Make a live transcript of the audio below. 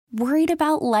Worried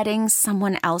about letting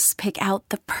someone else pick out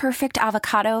the perfect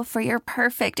avocado for your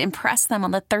perfect impress them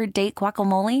on the third date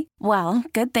guacamole? Well,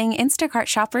 good thing Instacart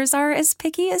shoppers are as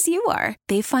picky as you are.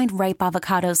 They find ripe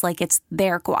avocados like it's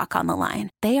their guac on the line.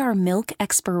 They are milk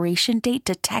expiration date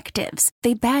detectives.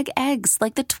 They bag eggs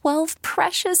like the 12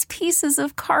 precious pieces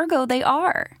of cargo they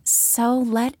are. So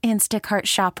let Instacart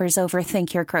shoppers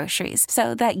overthink your groceries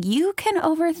so that you can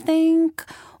overthink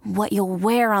what you'll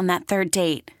wear on that third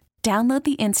date. Download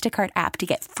the Instacart app to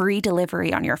get free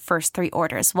delivery on your first 3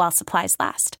 orders while supplies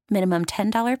last. Minimum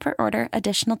 $10 per order.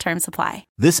 Additional terms apply.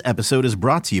 This episode is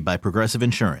brought to you by Progressive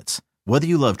Insurance. Whether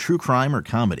you love true crime or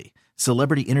comedy,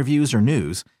 celebrity interviews or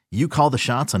news, you call the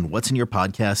shots on what's in your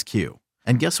podcast queue.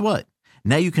 And guess what?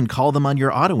 Now you can call them on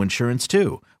your auto insurance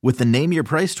too with the Name Your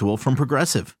Price tool from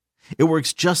Progressive. It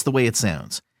works just the way it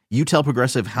sounds. You tell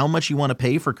Progressive how much you want to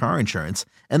pay for car insurance,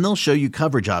 and they'll show you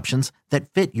coverage options that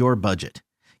fit your budget.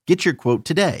 Get your quote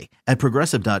today at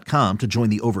Progressive.com to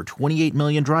join the over 28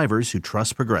 million drivers who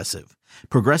trust Progressive.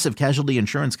 Progressive Casualty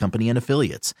Insurance Company and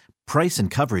Affiliates. Price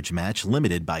and coverage match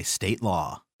limited by state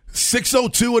law.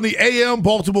 6:02 in the AM,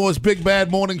 Baltimore's Big Bad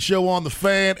Morning Show on The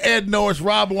Fan. Ed Norris,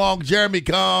 Rob Long, Jeremy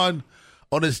Kahn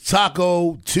on this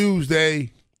Taco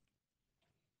Tuesday.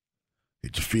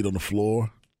 Get your feet on the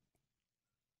floor.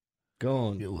 Go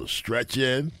on. Get a little stretch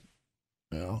in.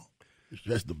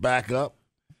 Stretch the back up.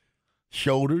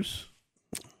 Shoulders,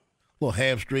 a little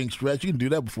hamstring stretch. You can do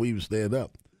that before you even stand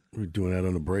up. We're doing that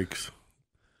on the breaks.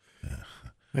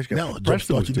 Yeah. Now,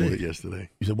 Preston was doing it yesterday.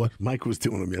 You said what? Mike was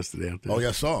doing them yesterday out there. Oh, yeah,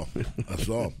 I saw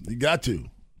him. You got to.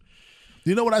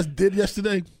 You know what I did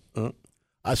yesterday? I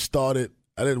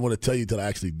didn't want to tell you until I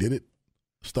actually did it.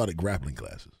 Started grappling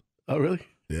classes. Oh, really?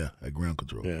 Yeah, at ground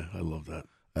control. Yeah, I love that.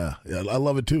 Yeah, I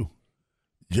love it too.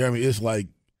 Jeremy,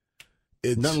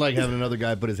 it's nothing like having another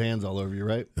guy put his hands all over you,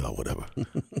 right? No, whatever.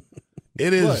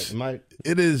 It is.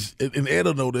 It is. And Ed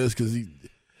will know this because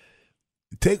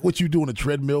take what you do on a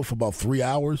treadmill for about 3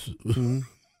 hours. Mm-hmm.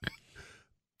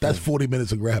 That's 40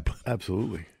 minutes of grappling.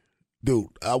 Absolutely, dude.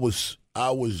 I was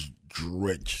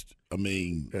drenched. I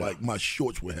mean, like my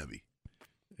shorts were heavy.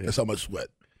 Yeah. That's how much sweat.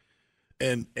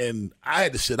 And I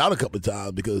had to sit out a couple of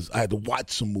times because I had to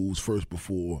watch some moves first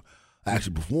before I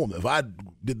actually performed. If I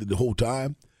did it the whole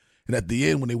time. And at the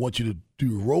end, when they want you to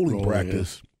do rolling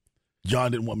practice,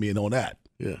 John didn't want me in on that.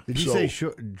 Yeah. Did you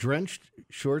say drenched?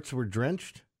 Shorts were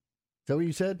drenched? Is that what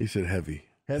you said? He said heavy.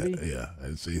 Heavy? Yeah. I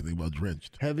didn't say anything about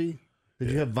drenched. Heavy? Did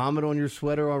you have vomit on your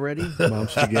sweater already? Mom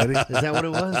spaghetti? Is that what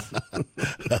it was?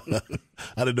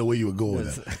 I didn't know where you were going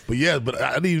with that. But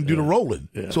I didn't even do the rolling.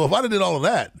 Yeah. So if I did all of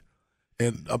that,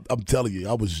 and I'm telling you,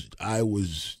 I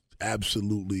was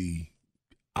absolutely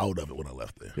out of it when I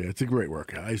left there. Yeah, it's a great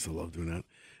workout. I used to love doing that.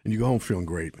 And you go home feeling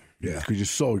great. Yeah. Because you're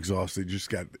so exhausted. You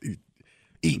just got to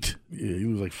eat. Yeah, you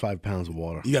lose like 5 pounds of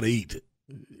water. You got to eat.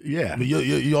 Yeah. I mean,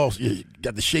 you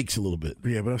got the shakes a little bit.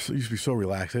 Yeah, but I used to be so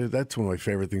relaxed. That's one of my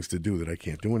favorite things to do that I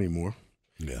can't do anymore.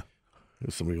 Yeah.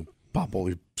 Somebody will pop all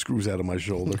these screws out of my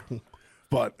shoulder.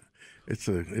 But it's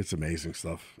amazing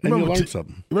stuff. And you learn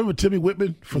something. Remember Timmy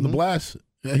Whitman from The Blast?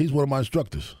 Yeah, he's one of my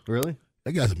instructors. Really?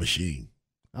 That guy's a machine.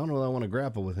 I don't know that I want to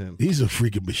grapple with him. He's a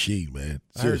freaking machine, man.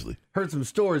 Seriously. I heard some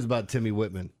stories about Timmy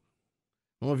Whitman. I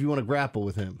don't know if you want to grapple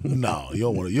with him. No, you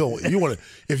don't want to. You want to.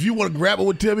 If you want to grapple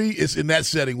with Timmy, it's in that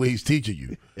setting where he's teaching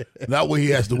you, not where he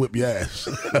has to whip your ass.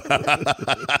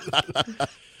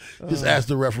 Just ask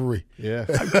the referee. Yeah,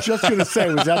 I'm just gonna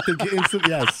say, was that the instant?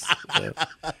 Yes,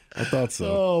 I thought so.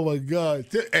 Oh my God!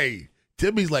 Hey.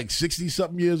 Timmy's like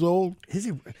 60-something years old. Is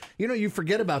he? You know, you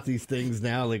forget about these things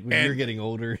now, like when you're getting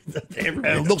older. And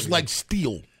it looks like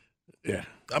steel. Yeah.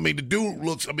 I mean, the dude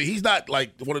looks, he's not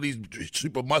like one of these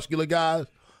super muscular guys.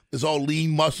 It's all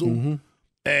lean muscle. Mm-hmm.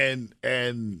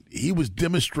 And he was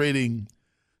demonstrating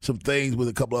some things with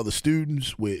a couple other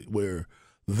students where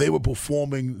they were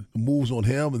performing moves on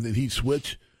him, and then he'd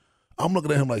switch. I'm looking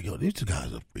at him like, yo, these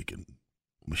guys are freaking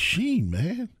machine,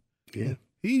 man. Yeah.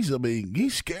 He's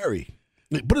scary.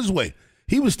 Put it this way,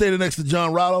 he was standing next to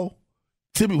John Rollo.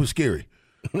 Timmy was scary.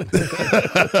 You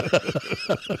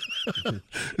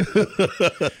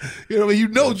know what I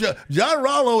mean? John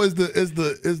Rollo is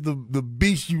the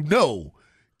beast you know.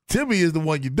 Timmy is the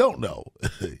one you don't know.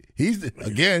 He's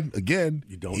again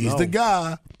you don't he's know. The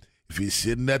guy. If he's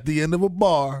sitting at the end of a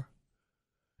bar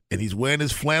and he's wearing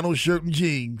his flannel shirt and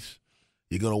jeans,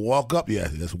 you're gonna walk up. Yeah,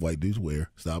 that's what white dudes wear.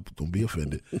 Stop, don't be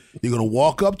offended. You're gonna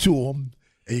walk up to him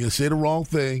and you're gonna say the wrong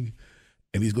thing,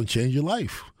 and he's gonna change your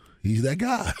life. He's that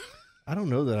guy. I don't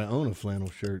know that I own a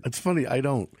flannel shirt. It's funny, I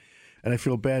don't. And I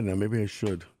feel bad now. Maybe I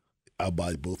should. I'll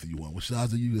buy both of you one. What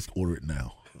size are you? Let's order it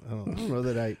now. I don't know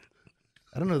that I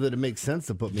I don't know that it makes sense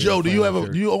to put me. Joe, in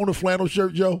a do you own a flannel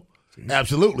shirt, Joe?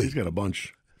 Absolutely. He's got a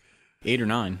bunch. 8 or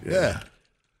 9. Yeah.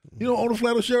 You don't own a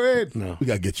flannel shirt, Ed? No. We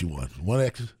got to get you one. One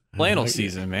extra. Flannel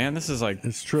season, man. This is like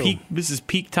it's true. This is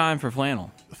peak time for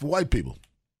flannel. For white people.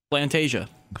 Plantasia.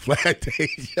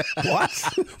 Plantasia. What?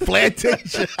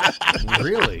 Plantasia.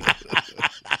 Really?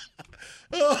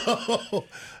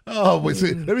 Wait,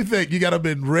 see, let me think. You got them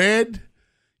in red.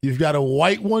 You've got a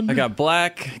white one. I got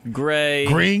black, gray,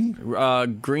 green,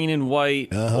 green and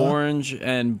white, orange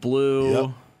and blue.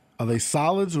 Yep. Are they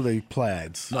solids or are they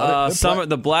plaids?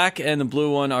 The black and the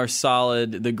blue one are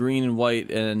solid. The green and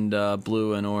white and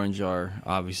blue and orange are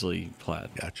obviously plaid.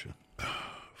 Gotcha.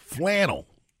 Flannel.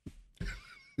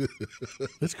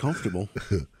 It's comfortable.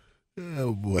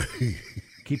 Oh boy.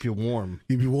 Keep you warm.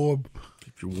 Keep you warm.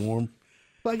 Keep you warm.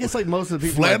 Well, I guess like most of the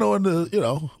people. Flannel and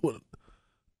the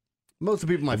most of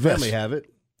the people in my family have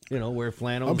it. Wear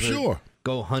flannels. I'm sure.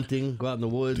 Go hunting, go out in the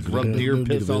woods, rub deer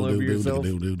piss all over yourself.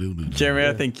 Jeremy,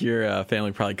 I think your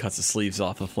family probably cuts the sleeves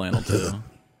off of flannel too.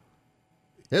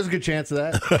 There's a good chance of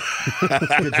that.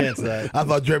 Good chance of that. I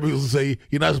thought Jeremy was going to say,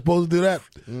 you're not supposed to do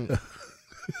that.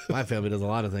 My family does a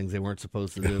lot of things they weren't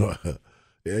supposed to do.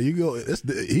 Yeah, you go.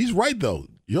 He's right, though.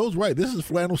 Joe's right. This is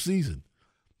flannel season.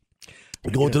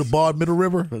 Going to the bar at Middle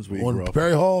River on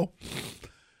Perry Hall.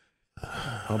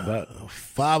 I'll bet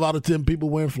 5 out of 10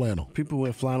 people wearing flannel. People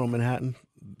wear flannel in Manhattan.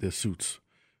 They're suits.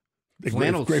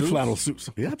 Flannel great suits? flannel suits.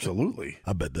 Yeah, absolutely.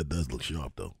 I bet that does look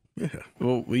sharp, though. Yeah.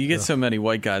 Well, you get so many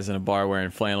white guys in a bar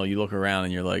wearing flannel, you look around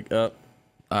and you're like, all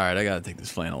right, I got to take this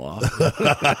flannel off.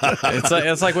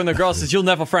 It's like when the girl says, you'll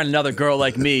never find another girl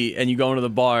like me, and you go into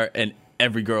the bar and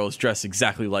every girl is dressed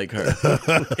exactly like her.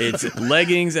 It's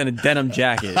leggings and a denim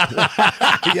jacket.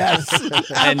 Yes.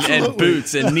 and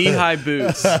boots and knee-high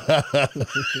boots.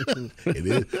 It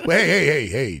is. Well,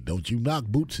 hey, don't you knock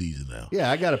boot season now.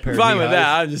 Yeah, I got a pair Fine of with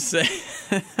that, I'm just saying.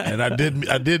 And I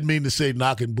did mean to say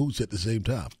knocking boots at the same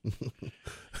time.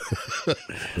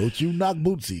 Don't you knock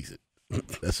boot season.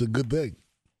 That's a good thing.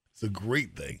 It's a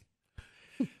great thing.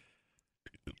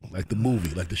 Like the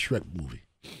movie, like the Shrek movie.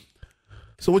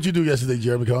 So what'd you do yesterday,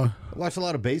 Jeremy Carr? I watched a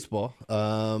lot of baseball.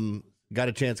 Got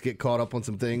a chance to get caught up on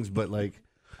some things, but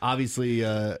obviously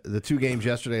the 2 games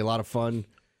yesterday, a lot of fun.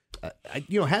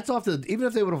 Hats off to even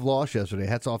if they would have lost yesterday,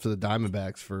 hats off to the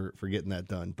Diamondbacks for getting that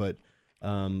done. But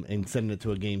and sending it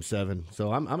to a game 7.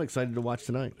 So I'm excited to watch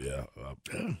tonight. Yeah,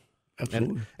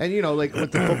 absolutely. And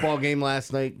with the football game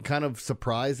last night, kind of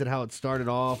surprised at how it started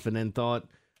off, and then thought,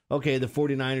 okay, the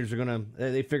 49ers are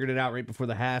they figured it out right before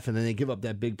the half, and then they give up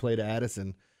that big play to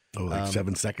Addison. Oh,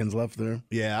 7 seconds left there?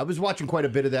 Yeah, I was watching quite a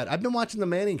bit of that. I've been watching the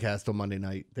Manning cast on Monday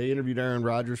night. They interviewed Aaron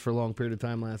Rodgers for a long period of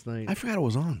time last night. I forgot it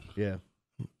was on. Yeah.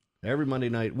 Every Monday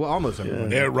night. Well, almost every Monday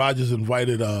night. Aaron Rodgers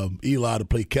invited Eli to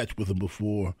play catch with him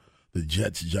before the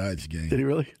Jets-Giants game. Did he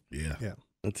really? Yeah.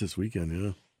 That's this weekend,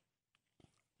 yeah.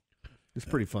 It's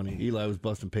pretty funny. Eli was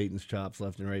busting Peyton's chops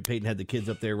left and right. Peyton had the kids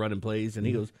up there running plays, and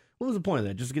he goes, what was the point of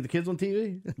that? Just to get the kids on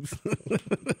TV?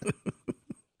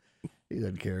 He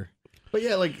doesn't care. But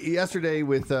yeah, yesterday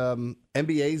with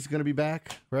NBA's going to be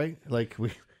back, right?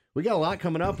 We got a lot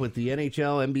coming up with the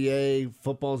NHL, NBA,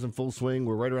 football's in full swing.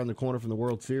 We're right around the corner from the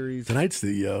World Series. Tonight's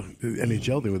the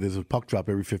NHL thing where there's a puck drop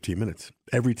every 15 minutes.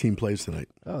 Every team plays tonight.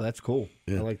 Oh, that's cool.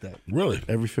 Yeah. I like that. Really?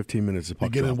 Every 15 minutes a puck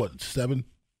Beginning drop. what, 7?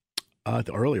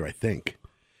 Earlier, I think.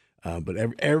 But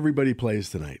everybody plays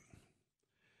tonight.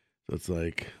 So it's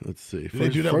let's see.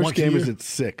 First game is at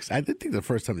 6. I think the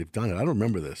first time they've done it. I don't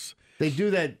remember this. They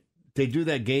do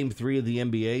that game 3 of the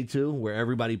NBA too, where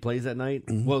everybody plays that night.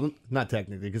 Mm-hmm. Well, not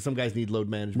technically, because some guys need load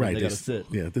management. Right, they got to sit.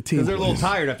 Yeah, the team. Because they're a little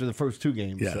tired after the first 2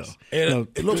 games. Yes. So. And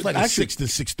it looks like it's 6 to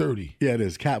 6:30. Yeah, it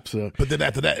is. Caps. But then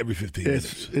after that, every 15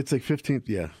 minutes. It's like 15.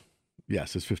 Yeah.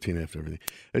 Yes, it's 15 after everything.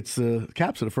 It's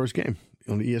Caps of the first game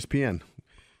on the ESPN.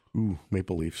 Ooh,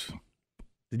 Maple Leafs.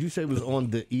 Did you say it was on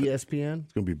the ESPN?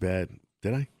 It's going to be bad.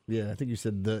 Did I? Yeah, I think you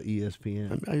said the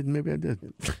ESPN. Maybe I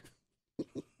did.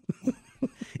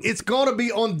 It's going to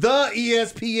be on the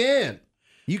ESPN.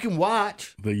 You can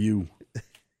watch. The U.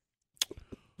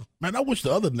 Man, I wish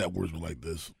the other networks were like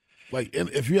this.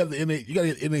 If you have you got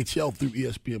to get NHL through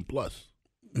ESPN Plus.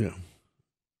 Yeah.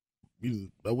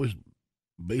 I wish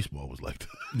baseball was like that.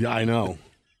 Yeah, I know.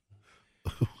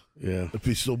 Yeah. It'd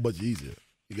be so much easier.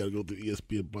 You got to go through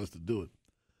ESPN Plus to do it.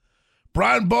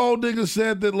 Brian Baldinger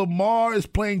said that Lamar is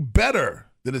playing better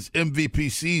than his MVP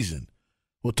season.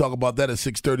 We'll talk about that at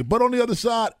 6:30. But on the other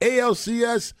side,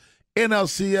 ALCS,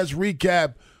 NLCS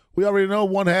Recap. We already know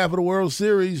one half of the World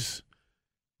Series.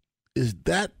 Is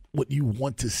that what you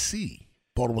want to see?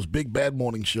 Baltimore's Big Bad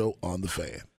Morning Show on The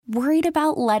Fan. Worried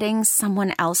about letting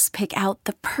someone else pick out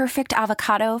the perfect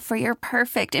avocado for your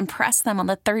perfect impress them on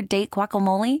the third date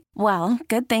guacamole? Well,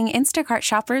 good thing Instacart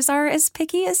shoppers are as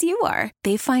picky as you are.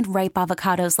 They find ripe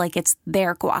avocados like it's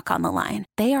their guac on the line.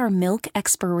 They are milk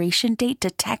expiration date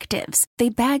detectives. They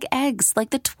bag eggs like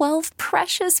the 12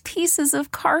 precious pieces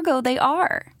of cargo they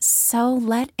are. So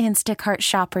let Instacart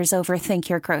shoppers overthink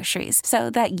your groceries so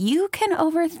that you can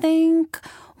overthink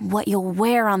what you'll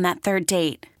wear on that third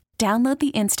date. Download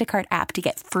the Instacart app to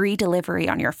get free delivery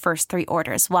on your first 3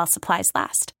 orders while supplies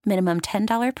last. Minimum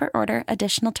 $10 per order.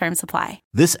 Additional terms apply.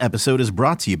 This episode is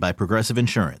brought to you by Progressive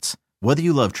Insurance. Whether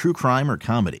you love true crime or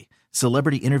comedy,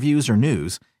 celebrity interviews or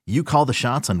news, you call the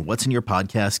shots on what's in your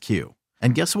podcast queue.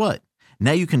 And guess what?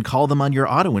 Now you can call them on your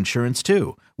auto insurance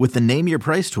too with the Name Your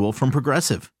Price tool from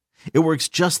Progressive. It works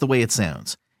just the way it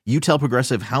sounds. You tell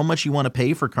Progressive how much you want to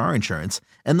pay for car insurance,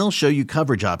 and they'll show you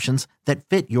coverage options that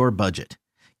fit your budget.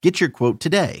 Get your quote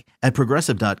today at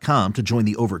Progressive.com to join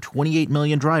the over 28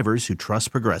 million drivers who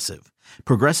trust Progressive.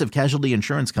 Progressive Casualty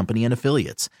Insurance Company and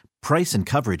Affiliates. Price and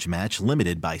coverage match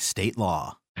limited by state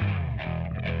law.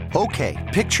 Okay,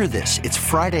 picture this. It's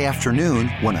Friday afternoon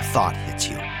when a thought hits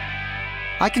you.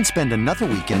 I can spend another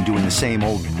weekend doing the same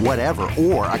old whatever,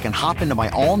 or I can hop into my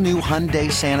all-new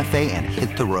Hyundai Santa Fe and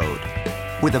hit the road.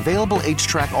 With available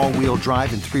H-Track all-wheel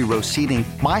drive and 3-row seating,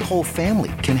 my whole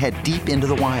family can head deep into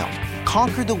the wild.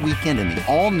 Conquer the weekend in the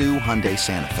all-new Hyundai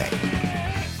Santa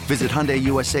Fe. Visit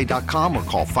HyundaiUSA.com or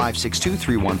call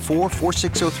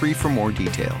 562-314-4603 for more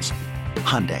details.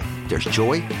 Hyundai, there's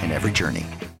joy in every journey.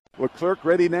 Leclerc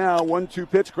ready now, 1-2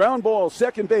 pitch, ground ball,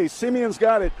 second base, Simeon's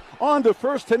got it, on to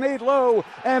first to Nate Lowe,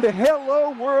 and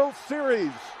hello World Series.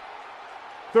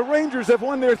 The Rangers have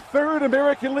won their 3rd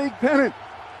American League pennant.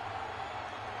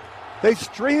 They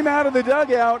stream out of the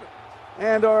dugout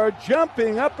and are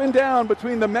jumping up and down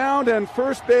between the mound and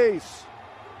first base.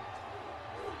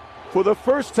 For the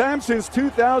first time since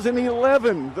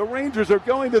 2011, the Rangers are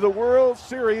going to the World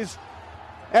Series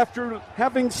after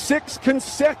having 6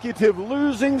 consecutive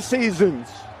losing seasons.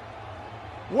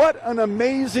 What an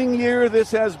amazing year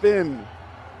this has been.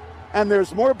 And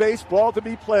there's more baseball to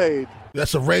be played.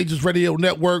 That's the Rangers Radio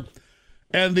Network.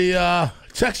 And the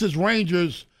Texas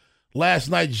Rangers last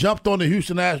night jumped on the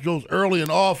Houston Astros early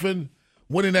and often,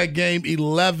 winning that game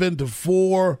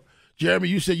 11-4. Jeremy,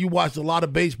 you said you watched a lot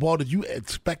of baseball. Did you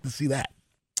expect to see that?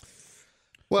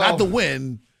 Well, not the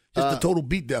win, just the total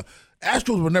beatdown.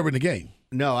 Astros were never in the game.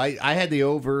 No, I had the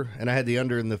over and I had the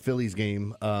under in the Phillies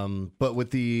game. But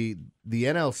with the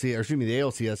NLCS, or excuse me, the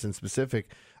ALCS in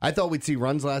specific, I thought we'd see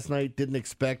runs last night. Didn't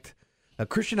expect.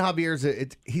 Christian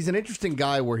Javier's he's an interesting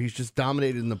guy where he's just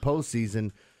dominated in the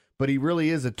postseason, but he really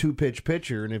is a 2-pitch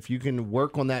pitcher. And if you can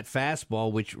work on that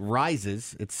fastball, which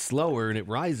rises, it's slower and it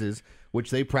rises, which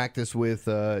they practice with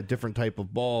a different type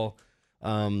of ball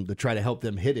to try to help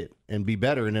them hit it and be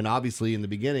better. And then obviously in the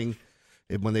beginning,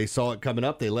 when they saw it coming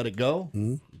up, they let it go,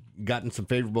 got in some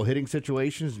favorable hitting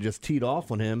situations, and just teed off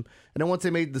on him. And then once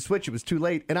they made the switch, it was too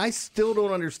late. And I still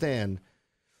don't understand.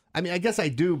 I mean, I guess I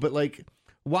do, but like,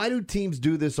 why do teams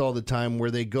do this all the time where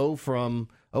they go from,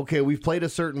 okay, we've played a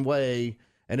certain way,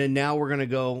 and then now we're going to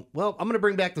go, well, I'm going to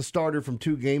bring back the starter from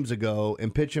 2 games ago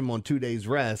and pitch him on 2 days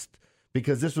rest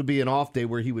because this would be an off day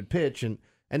where he would pitch, and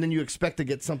then you expect to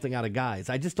get something out of guys.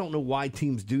 I just don't know why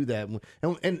teams do that.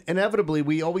 And inevitably,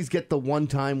 we always get the one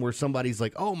time where somebody's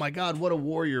like, oh, my God, what a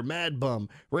warrior, mad bum,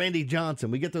 Randy Johnson.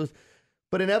 We get those.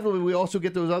 But inevitably, we also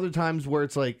get those other times where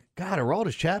it's like, God,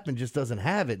 Aroldis Chapman just doesn't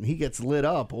have it, and he gets lit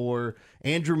up. Or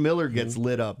Andrew Miller gets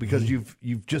lit up because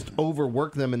you've just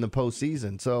overworked them in the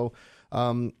postseason. So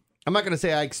I'm not going to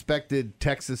say I expected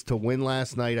Texas to win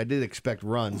last night. I did expect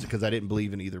runs because I didn't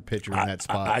believe in either pitcher in that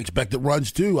spot. I expected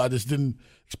runs, too. I just didn't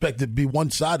expect it to be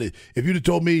one-sided. If you'd have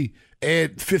told me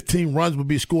 15 runs would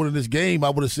be scored in this game, I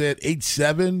would have said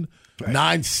 8-7,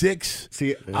 9-6.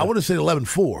 See, I would have said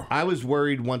 11-4. I was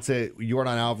worried once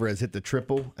Yordan Alvarez hit the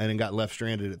triple and then got left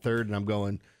stranded at third, and I'm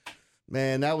going,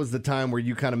 man, that was the time where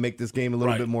you kind of make this game a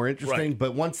little bit more interesting. Right.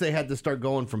 But once they had to start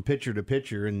going from pitcher to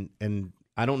pitcher, and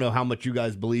I don't know how much you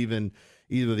guys believe in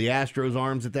either the Astros'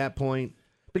 arms at that point.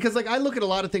 Because, like, I look at a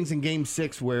lot of things in Game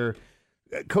 6 where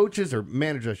coaches or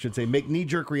managers, I should say, make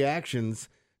knee-jerk reactions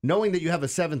knowing that you have a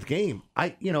 7th game.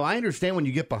 I understand when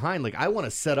you get behind. Like, I want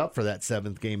to set up for that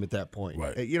 7th game at that point.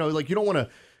 Right. You don't want to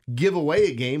give away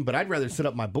a game, but I'd rather set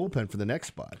up my bullpen for the next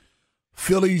spot.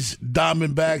 Phillies,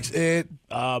 Diamondbacks, Ed.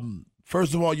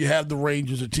 First of all, you have the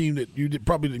Rangers, a team that you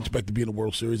probably didn't expect to be in the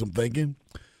World Series, I'm thinking,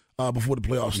 before the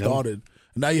playoffs started.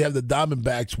 Now you have the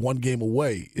Diamondbacks 1 game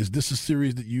away. Is this a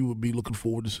series that you would be looking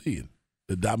forward to seeing?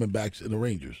 The Diamondbacks and the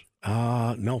Rangers?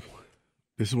 No.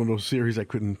 This is one of those series I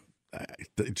couldn't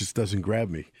it just doesn't grab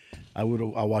me. I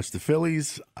watch the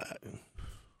Phillies.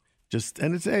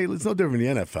 And it's no different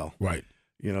than the NFL, right?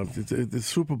 You know, the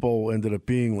Super Bowl ended up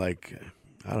being like,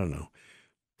 I don't know,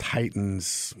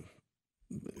 Titans,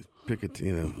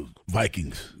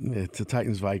 Vikings. It's the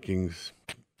Titans, Vikings,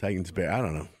 Titans, Bears. I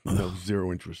don't know. No,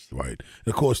 zero interest. Right. And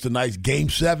of course, tonight's Game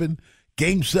 7.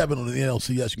 Game 7 on the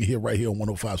NLCS. You can hear right here on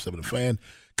 105.7 The Fan.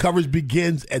 Coverage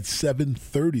begins at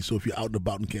 7:30. So if you're out and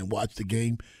about and can't watch the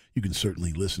game, you can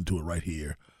certainly listen to it right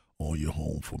here on your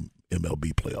home from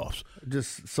MLB playoffs. I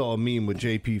just saw a meme with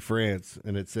JP France,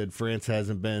 and it said France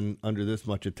hasn't been under this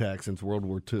much attack since World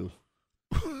War II.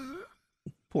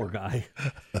 Poor guy.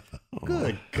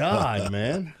 Good God,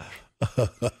 man.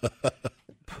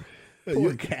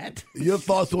 Poor cat. Your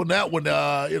thoughts on that one?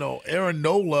 Aaron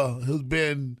Nola has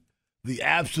been the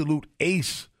absolute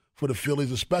ace for the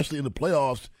Phillies, especially in the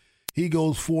playoffs. He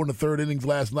goes 4 in the third innings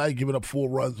last night, giving up 4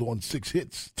 runs on 6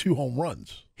 hits, 2 home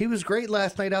runs. He was great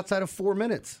last night outside of 4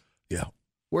 minutes. Yeah.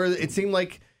 Where it seemed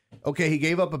like, okay, he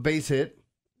gave up a base hit.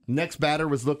 Next batter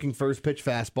was looking first pitch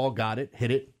fastball, got it,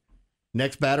 hit it.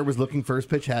 Next batter was looking first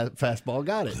pitch fastball,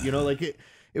 got it. You know, like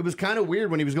it was kind of weird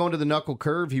when he was going to the knuckle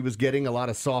curve. He was getting a lot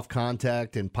of soft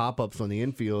contact and pop-ups on the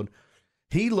infield.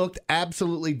 He looked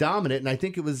absolutely dominant, and I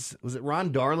think it was it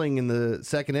Ron Darling in the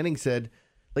second inning said,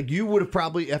 like, you would have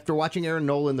probably, after watching Aaron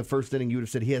Nola in the first inning, you would have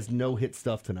said he has no hit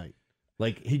stuff tonight.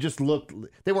 Like, he just looked,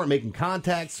 they weren't making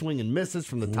contact, swing and misses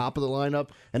from the top of the lineup.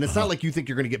 And it's not like you think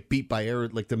you're going to get beat by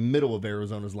the middle of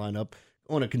Arizona's lineup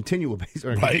on a continual basis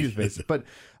or a continuous basis. But,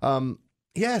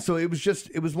 so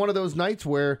it was one of those nights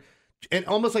where, and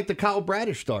almost like the Kyle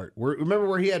Bradish start, remember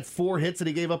where he had 4 hits that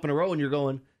he gave up in a row, and you're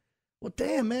going, well,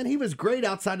 damn, man, he was great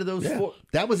outside of those 4.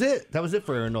 That was it. That was it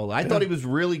for Aaron Nola. I thought he was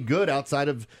really good outside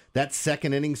of that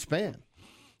second inning span.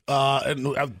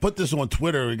 And I put this on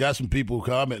Twitter. We got some people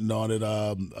commenting on it.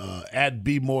 At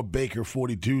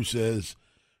BMoreBaker42 says,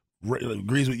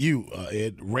 agrees with you,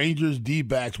 Ed. Rangers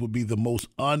D-backs would be the most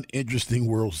uninteresting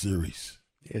World Series.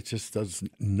 It just does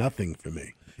nothing for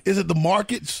me. Is it the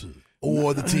markets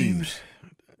or the teams?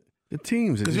 The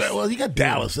teams. You got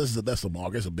Dallas. That's the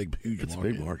market. It's a huge market. It's a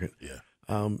big market. Yeah.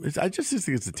 I just think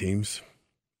it's the teams.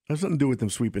 It has nothing to do with them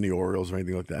sweeping the Orioles or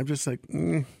anything like that. I'm just like,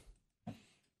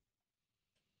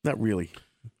 not really.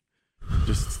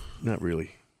 Just not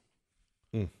really.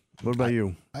 What about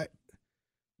you?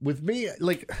 With me,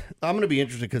 like, I'm going to be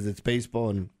interested because it's baseball,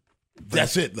 and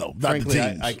that's it, though. Not frankly, the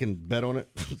teams. I can bet on it.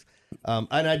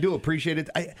 And I do appreciate it.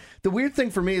 The weird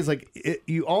thing for me is, like,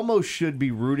 you almost should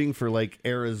be rooting for, like,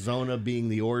 Arizona being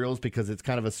the Orioles because it's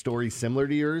kind of a story similar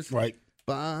to yours. Right.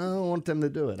 But I don't want them to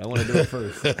do it. I want to do it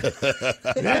first.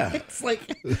 Yeah. It's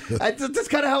like, that's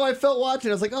kind of how I felt watching.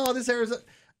 I was like, oh, this Arizona,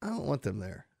 I don't want them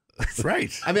there.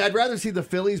 Right. I mean, I'd rather see the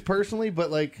Phillies personally,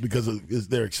 but, like, because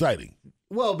they're exciting.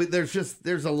 Well, but there's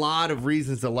a lot of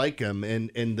reasons to like them, and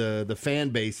the fan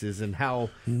bases and how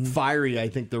fiery I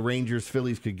think the Rangers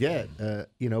Phillies could get. But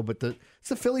it's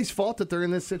the Phillies' fault that they're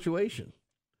in this situation.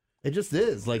 It just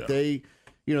is. Like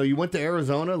you went to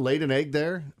Arizona, laid an egg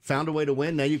there, found a way to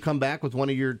win. Now you come back with one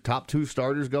of your top 2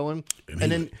 starters going, and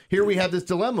then here we have this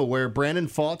dilemma where Brandon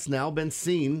Pfaadt's now been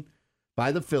seen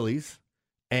by the Phillies,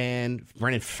 and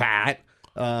Brandon Pfaadt.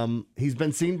 He's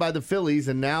been seen by the Phillies,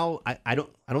 and now I don't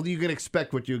think you can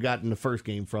expect what you got in the first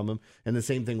game from him. And the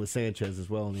same thing with Sanchez as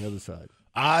well on the other side.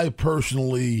 I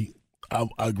personally, I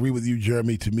agree with you,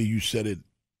 Jeremy. To me, you said it,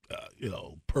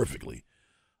 perfectly.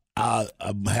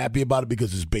 I'm happy about it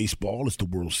because it's baseball. It's the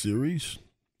World Series.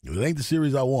 It ain't the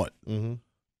series I want. Mm-hmm.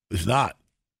 It's not.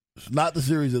 It's not the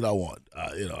series that I want.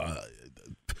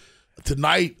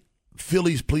 Tonight,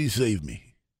 Phillies, please save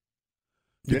me.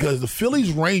 Because the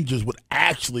Phillies Rangers would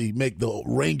actually make the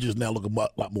Rangers now look a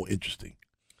lot more interesting.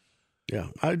 Yeah,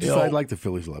 I like the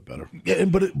Phillies a lot better. Yeah,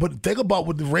 but think about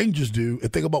what the Rangers do,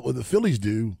 and think about what the Phillies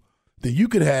do. Then you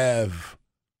could have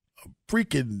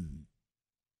freaking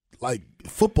like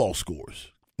football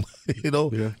scores.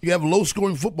 You have low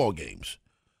scoring football games.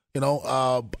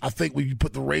 I think when you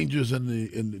put the Rangers and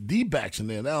the D-backs in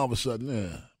there, now all of a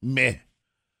sudden, meh.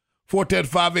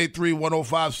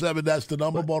 410-583-1057. That's the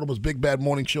number. Baltimore's Big Bad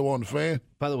Morning Show on the Fan.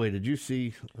 By the way, did you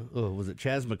see, was it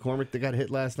Chas McCormick that got hit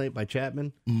last night by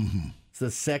Chapman? Mm-hmm. It's the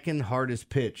second hardest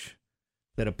pitch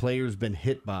that a player's been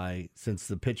hit by since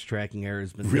the pitch tracking era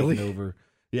has been taken over.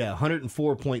 Yeah,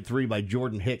 104.3 by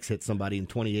Jordan Hicks hit somebody in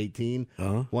 2018.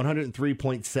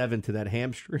 103.7 to that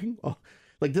hamstring. Oh,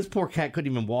 like, this poor cat couldn't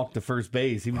even walk to first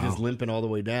base. He was just limping all the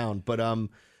way down. But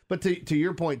to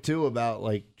your point, too, about,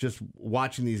 like, just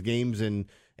watching these games and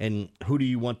who do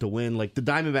you want to win, like, the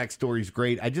Diamondback story is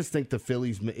great. I just think the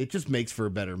Phillies, it just makes for a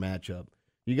better matchup.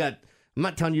 You got I'm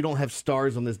not telling you don't have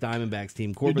stars on this Diamondbacks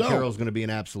team. Corbin Carroll's going to be an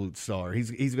absolute star. He's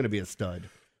going to be a stud.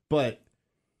 But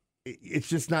it's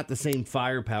just not the same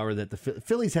firepower that the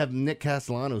Phillies have. Nick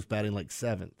Castellanos batting like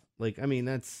 7th. Like, I mean,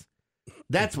 that's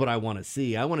what I want to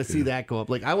see. I want to see that go up.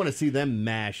 Like, I want to see them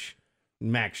mash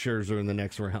Max Scherzer in the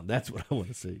next round. That's what I want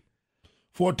to see.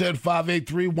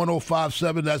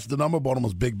 410-583-1057. That's the number.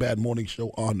 Baltimore's Big Bad Morning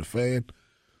Show on the Fan.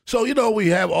 So, we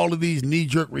have all of these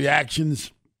knee-jerk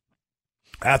reactions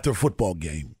after a football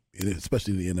game,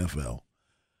 especially the NFL.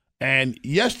 And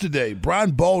yesterday,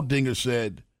 Brian Baldinger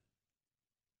said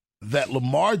that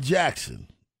Lamar Jackson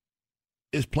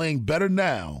is playing better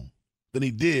now than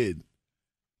he did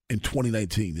in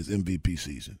 2019, his MVP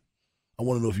season. I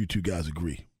want to know if you two guys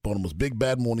agree. Baltimore's Big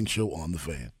Bad Morning Show on the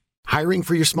Fan. Hiring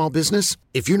for your small business?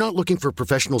 If you're not looking for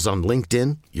professionals on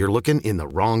LinkedIn, you're looking in the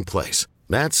wrong place.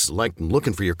 That's like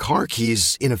looking for your car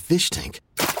keys in a fish tank.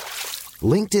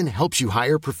 LinkedIn helps you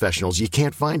hire professionals you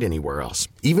can't find anywhere else,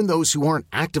 even those who aren't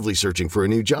actively searching for a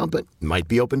new job but might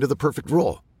be open to the perfect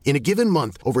role. In a given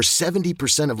month, over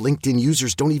 70% of LinkedIn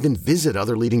users don't even visit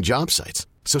other leading job sites.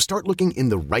 So start looking in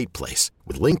the right place.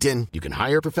 With LinkedIn, you can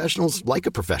hire professionals like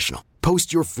a professional.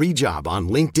 Post your free job on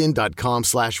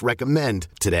linkedin.com/recommend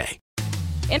today.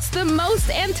 It's the most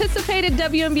anticipated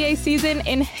WNBA season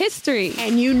in history.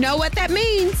 And you know what that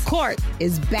means. Court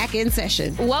is back in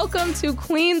session. Welcome to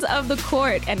Queens of the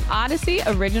Court, an Odyssey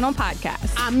original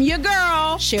podcast. I'm your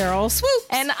girl, Cheryl Swoops.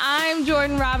 And I'm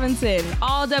Jordan Robinson.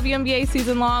 All WNBA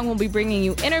season long, we'll be bringing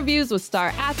you interviews with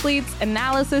star athletes,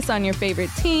 analysis on your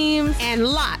favorite teams, and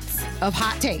lots of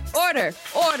hot takes. Order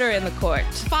in the court.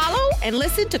 Follow and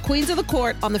listen to Queens of the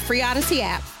Court on the free Odyssey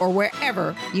app or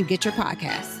wherever you get your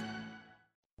podcasts.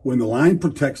 When the line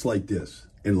protects like this,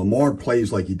 and Lamar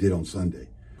plays like he did on Sunday,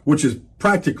 which is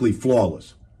practically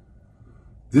flawless,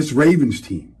 this Ravens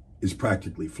team is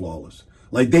practically flawless.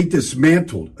 Like, they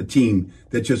dismantled a team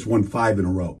that just won 5 in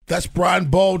a row. That's Brian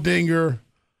Baldinger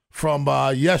from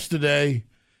yesterday.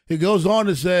 He goes on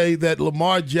to say that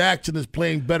Lamar Jackson is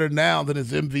playing better now than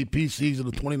his MVP season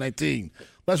of 2019.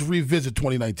 Let's revisit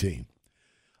 2019.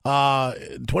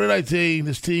 In 2019,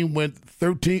 this team went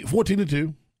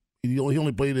 14-2. He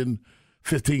only played in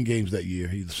 15 games that year.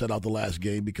 He set out the last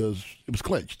game because it was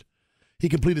clinched. He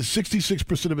completed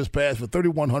 66% of his pass for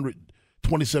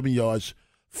 3,127 yards,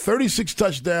 36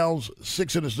 touchdowns,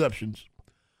 6 interceptions.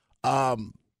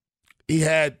 He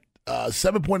had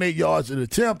 7.8 yards an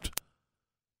attempt,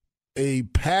 a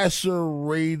passer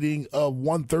rating of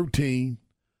 113,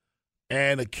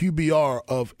 and a QBR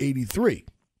of 83.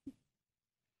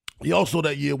 He also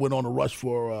that year went on a rush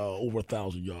for over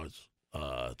 1,000 yards.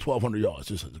 1,200 yards,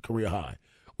 this is a career high,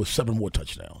 with 7 more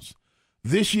touchdowns.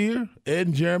 This year, Ed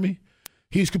and Jeremy,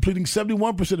 he's completing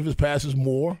 71% of his passes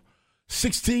more,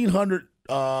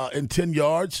 1,610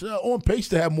 yards, on pace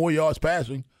to have more yards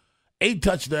passing, 8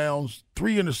 touchdowns,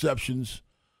 3 interceptions,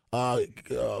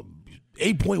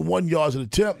 8.1 yards an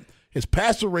attempt. His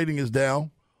passer rating is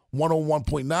down,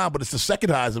 101.9, but it's the second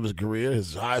highest of his career.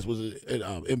 His highest was an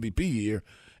MVP year.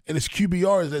 And his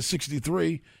QBR is at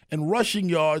 63. And rushing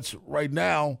yards right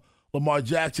now, Lamar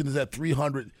Jackson is at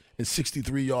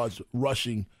 363 yards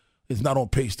rushing. Is not on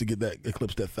pace to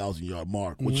eclipse that 1,000-yard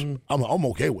mark, which I'm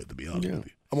okay with, to be honest with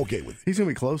you. I'm okay with it. He's going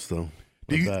to be close, though.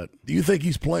 Do you think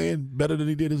he's playing better than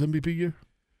he did his MVP year?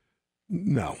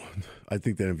 No. I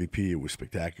think that MVP year was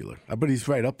spectacular. But he's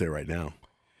right up there right now.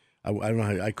 I don't know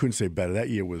how, I couldn't say better. That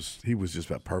year he was just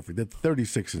about perfect. That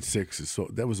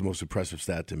 36-6 that was the most impressive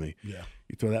stat to me. Yeah.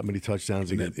 You throw that many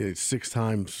touchdowns, it's 6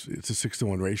 times. It's a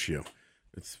 6-to-1 ratio.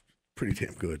 It's pretty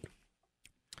damn good.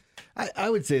 I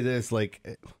would say this,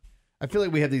 like, I feel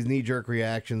like we have these knee-jerk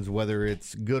reactions, whether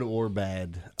it's good or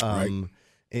bad,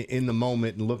 in the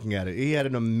moment and looking at it. He had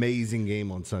an amazing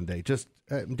game on Sunday, just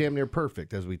damn near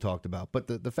perfect, as we talked about. But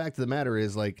the fact of the matter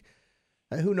is, like,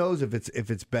 who knows if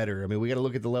it's better? I mean, we got to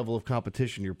look at the level of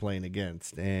competition you're playing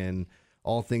against, and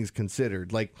all things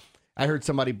considered. Like, I heard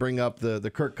somebody bring up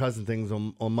the Kirk Cousins things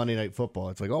on Monday Night Football.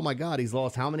 It's like, oh my God, he's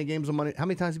lost how many games on Monday? How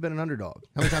many times has he been an underdog?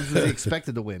 How many times was he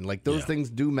expected to win? Like, those things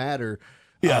do matter.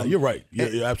 Yeah, you're right.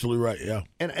 You're absolutely right. Yeah,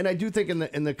 and I do think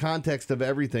in the context of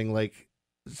everything, like,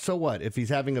 so what if he's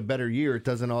having a better year? It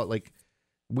doesn't all like.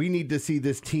 We need to see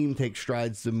this team take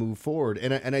strides to move forward,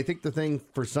 and I think the thing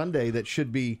for Sunday that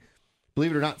should be,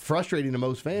 believe it or not, frustrating to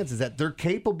most fans is that they're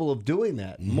capable of doing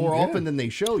that more often than they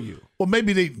show you. Well,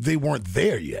 maybe they weren't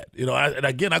there yet. And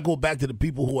again, I go back to the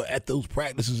people who are at those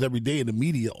practices every day in the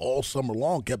media all summer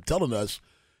long kept telling us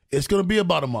it's going to be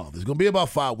about a month. It's going to be about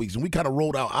 5 weeks. And we kind of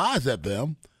rolled our eyes at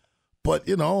them. But,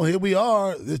 here we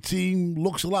are. The team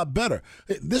looks a lot better.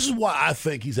 This is why I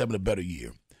think he's having a better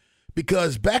year.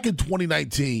 Because back in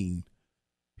 2019,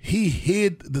 he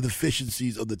hid the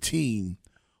deficiencies of the team,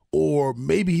 or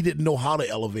maybe he didn't know how to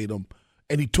elevate them,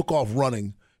 and he took off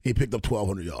running. He picked up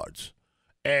 1,200 yards.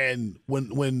 And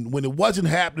when it wasn't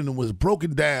happening and was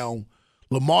broken down,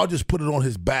 Lamar just put it on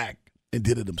his back and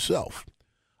did it himself.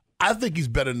 I think he's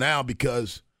better now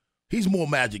because he's more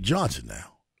Magic Johnson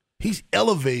now. He's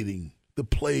elevating the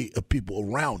play of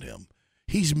people around him.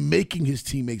 He's making his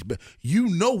teammates better. You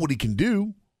know what he can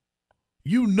do.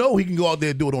 You know he can go out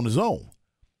there and do it on his own.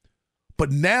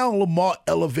 But now Lamar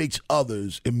elevates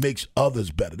others and makes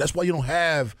others better. That's why you don't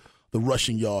have the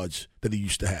rushing yards that he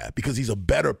used to have, because he's a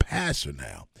better passer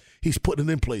now. He's putting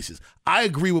it in places. I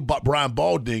agree with Brian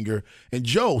Baldinger. And,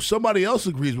 Joe, somebody else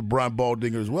agrees with Brian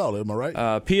Baldinger as well. Am I right?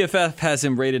 PFF has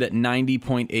him rated at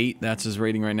 90.8. That's his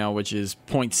rating right now, which is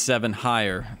 0.7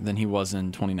 higher than he was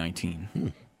in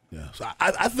 2019. Yeah, so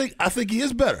I think he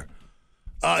is better.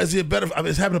 Is he better? I mean,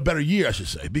 he's having a better year, I should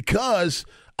say, because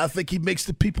I think he makes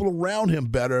the people around him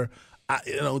better.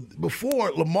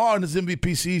 Before Lamar in his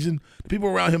MVP season, the people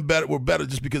around him were better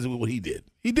just because of what he did.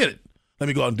 He did it. Let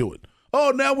me go out and do it.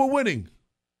 Oh, now we're winning.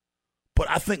 But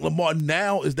I think Lamar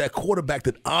now is that quarterback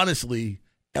that honestly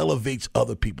elevates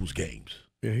other people's games.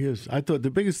 Yeah, he is. I thought the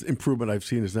biggest improvement I've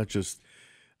seen is not just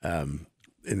in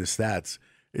the stats.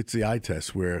 It's the eye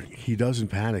test where he doesn't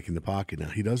panic in the pocket now.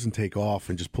 He doesn't take off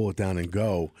and just pull it down and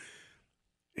go.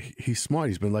 He's smart.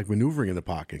 He's been like maneuvering in the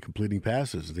pocket, completing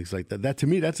passes and things like that. That to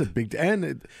me, that's a big. And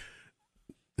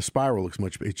the spiral looks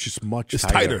much. It's just much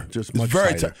tighter. Just much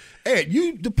very tighter.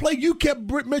 And the play you kept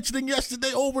mentioning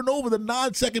yesterday over and over, the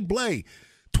 9-second play.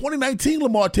 2019,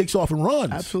 Lamar takes off and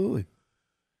runs. Absolutely.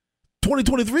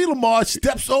 2023, Lamar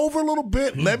steps over a little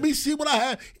bit. Let me see what I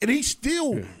have. And he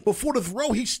still, before the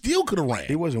throw, he still could have ran.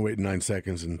 He wasn't waiting 9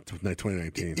 seconds in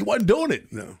 2019. He wasn't doing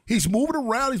it. No. He's moving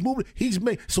around. He's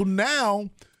made. So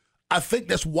now, I think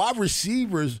that's why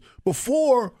receivers,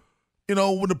 before,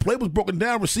 when the play was broken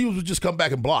down, receivers would just come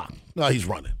back and block. No, he's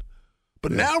running.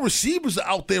 But now receivers are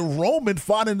out there roaming,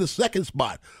 finding the second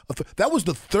spot. That was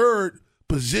the third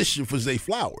position for Zay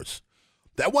Flowers.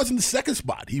 That wasn't the second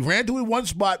spot. He ran to it one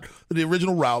spot for the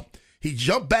original route. He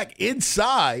jumped back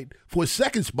inside for his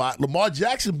second spot. Lamar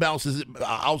Jackson bounces it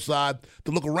outside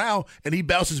to look around, and he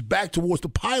bounces back towards the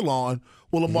pylon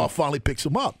where Lamar finally picks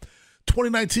him up.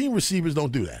 2019 receivers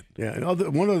don't do that. Yeah, and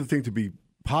one other thing to be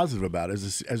positive about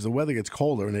is as the weather gets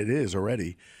colder, and it is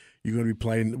already, you're going to be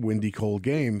playing windy, cold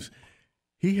games.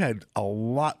 He had a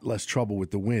lot less trouble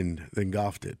with the wind than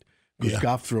Goff did. Because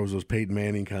Goff throws those Peyton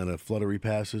Manning kind of fluttery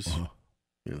passes. Uh-huh.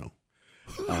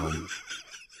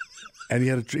 And he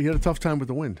had a tough time with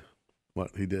the wind. What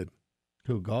he did?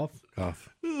 Who, Goff? Goff,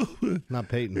 not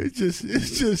Peyton. It's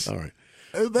just all right.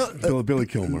 Billy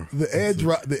Kilmer.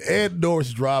 The Ed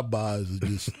Norris drive-bys are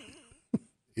just,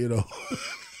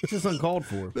 It's just uncalled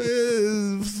for.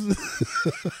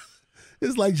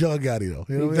 It's like John Gotti, though.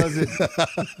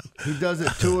 He does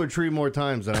it 2 or 3 more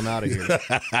times, and I'm out of here.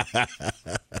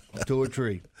 2 or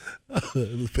 3.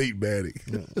 Peyton Manning.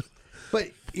 Yeah.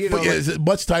 But it's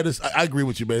much tighter. I agree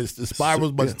with you, man. The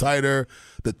spiral's much tighter.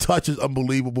 The touch is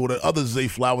unbelievable. The other Zay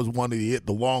Flowers one, he hit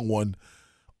the long one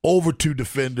over 2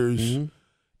 defenders. Mm-hmm.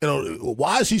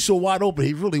 Why is he so wide open?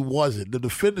 He really wasn't. The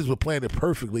defenders were playing it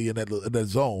perfectly in that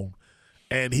zone,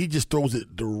 and he just throws it.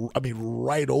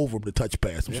 Right over him to touch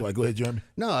pass. I'm sorry. Go ahead, Jeremy.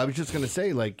 No, I was just going to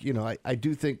say, I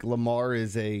do think Lamar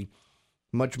is a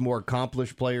much more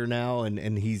accomplished player now,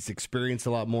 and he's experienced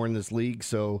a lot more in this league.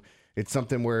 So it's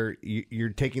something where you're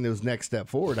taking those next step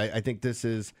forward. I think this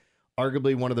is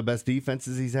arguably one of the best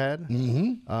defenses he's had.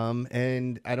 Mm-hmm.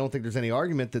 And I don't think there's any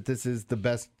argument that this is the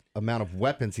best amount of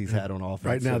weapons he's had on offense.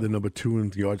 Right now, they're number 2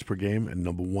 in yards per game and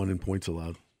number 1 in points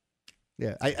allowed.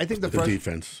 Yeah, I think the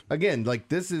defense. Again,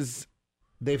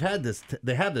 they have this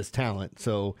talent,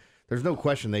 so there's no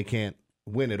question they can't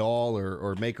win it all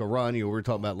or make a run. We were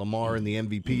talking about Lamar and the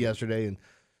MVP yesterday, and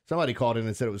somebody called in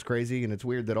and said it was crazy, and it's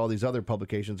weird that all these other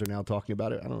publications are now talking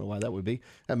about it. I don't know why that would be.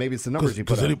 Maybe it's the numbers he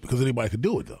put out. Because anybody could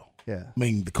do it, though. Yeah.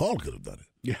 The call could have done it.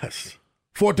 Yes.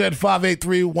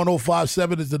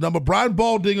 410-583-1057 is the number. Brian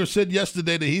Baldinger said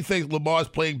yesterday that he thinks Lamar's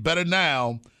playing better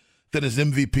now than his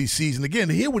MVP season. Again,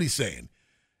 hear what he's saying.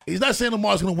 He's not saying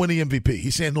Lamar's going to win the MVP.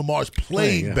 He's saying Lamar's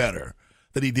playing better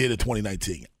than he did in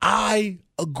 2019. I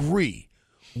agree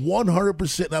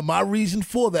 100%. Now, my reason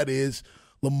for that is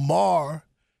Lamar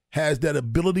has that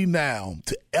ability now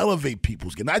to elevate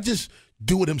people's game. Not just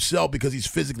do it himself because he's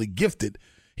physically gifted.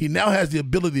 He now has the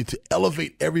ability to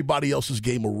elevate everybody else's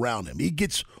game around him. He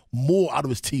gets more out of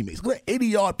his teammates. Look at that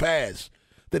 80-yard pass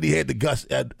that he had to Gus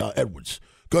Edwards.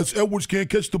 Gus Edwards can't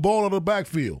catch the ball out of the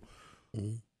backfield.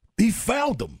 Mm-hmm. He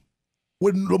found him.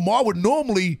 When Lamar would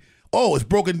normally oh, it's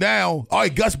broken down. All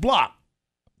right, Gus blocked.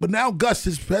 But now Gus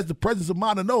has the presence of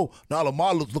mind to know, now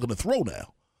Lamar looking to throw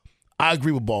now. I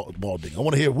agree with Balding.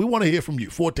 We want to hear from you.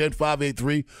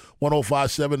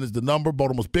 410-583-1057 is the number.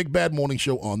 Baltimore's Big Bad Morning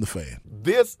Show on the Fan.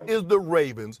 This is the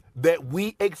Ravens that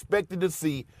we expected to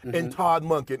see in Todd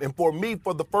Monken. And for me,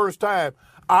 for the first time,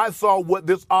 I saw what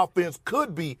this offense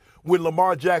could be when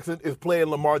Lamar Jackson is playing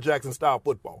Lamar Jackson-style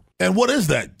football. And what is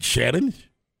that, Shannon?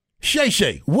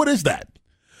 Shay, what is that?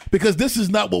 Because this is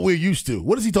not what we're used to.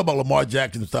 What is he talking about, Lamar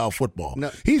Jackson-style football?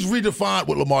 No. He's redefined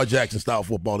what Lamar Jackson-style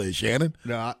football is, Shannon.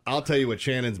 No, I'll tell you what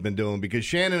Shannon's been doing, because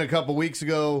Shannon a couple weeks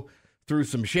ago threw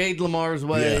some shade Lamar's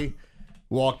way,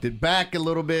 walked it back a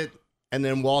little bit, and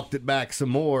then walked it back some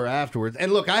more afterwards.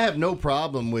 And look, I have no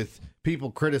problem with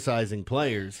people criticizing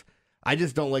players. I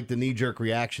just don't like the knee-jerk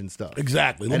reaction stuff.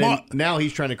 Exactly. And now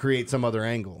he's trying to create some other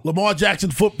angle. Lamar Jackson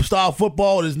style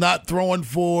football is not throwing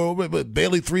for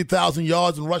barely 3,000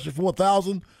 yards and rushing for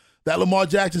 1,000. That Lamar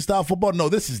Jackson style football? No,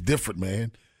 this is different,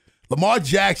 man. Lamar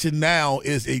Jackson now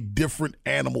is a different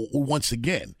animal once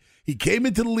again. He came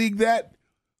into the league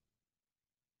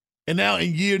and now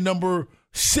in year number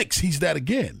 6, he's that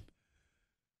again.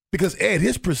 Because, Ed,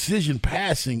 his precision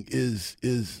passing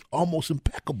is almost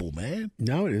impeccable, man.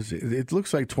 No, it is. It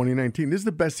looks like 2019. This is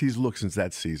the best he's looked since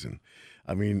that season.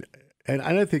 I mean, and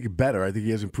I think better. I think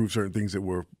he has improved certain things that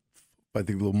were, I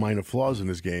think, little minor flaws in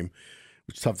his game,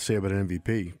 which is tough to say about an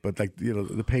MVP. But,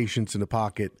 the patience in the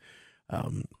pocket,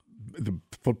 the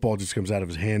football just comes out of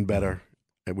his hand better,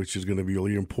 which is going to be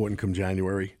really important come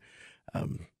January.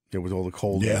 With all the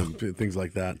cold and things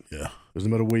like that. Yeah. Doesn't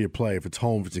matter where you play. If it's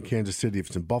home, if it's in Kansas City, if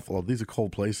it's in Buffalo, these are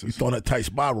cold places. You throw that tight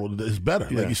spiral is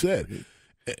better, like you said.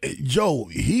 Joe,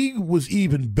 he was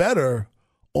even better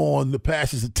on the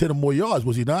passes of 10 or more yards,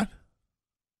 was he not?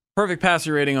 Perfect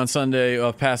passer rating on Sunday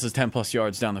of passes 10-plus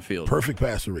yards down the field. Perfect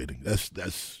passer rating. That's.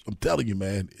 I'm telling you,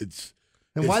 man.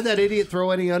 Why'd that idiot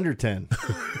throw any under 10?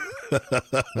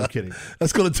 I'm kidding.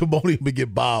 Let's go to Timonium and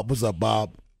get Bob. What's up,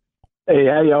 Bob? Hey,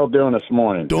 how y'all doing this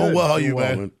morning? Doing well. How are you,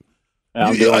 man?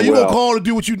 Are you going to call to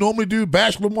do what you normally do,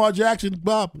 bash Lamar Jackson,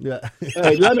 Bob? Yeah.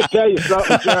 Hey, let me tell you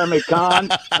something, Jeremy Kahn.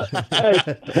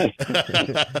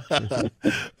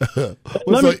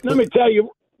 Let me tell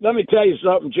you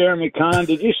something, Jeremy Kahn.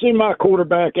 Did you see my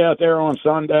quarterback out there on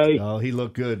Sunday? Oh, he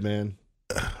looked good, man.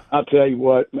 I'll tell you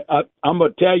what. I'm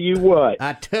going to tell you what.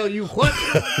 I tell you what.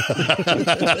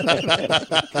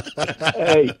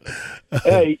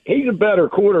 Hey, he's a better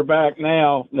quarterback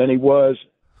now than he was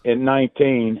in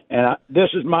 19. And this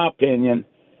is my opinion.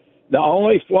 The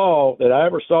only flaw that I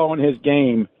ever saw in his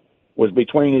game was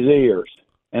between his ears.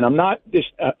 And I'm not just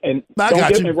and I don't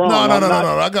got get you. me wrong. No.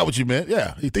 I got what you meant.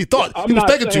 Yeah, he thought I'm he was not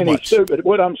thinking too saying much. He's stupid.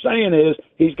 What I'm saying is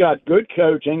he's got good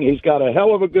coaching. He's got a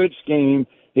hell of a good scheme.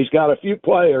 He's got a few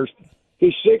players.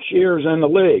 He's 6 years in the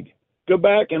league. Go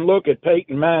back and look at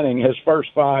Peyton Manning his first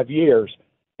 5 years.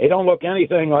 He don't look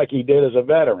anything like he did as a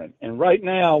veteran. And right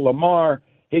now, Lamar,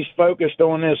 he's focused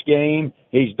on this game.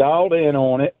 He's dialed in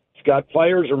on it. He's got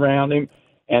players around him.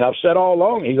 And I've said all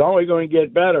along, he's only going to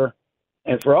get better.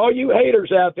 And for all you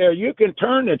haters out there, you can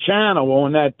turn the channel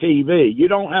on that TV. You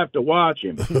don't have to watch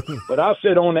him. But I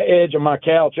sit on the edge of my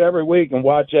couch every week and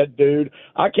watch that dude.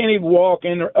 I can't even walk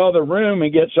in the other room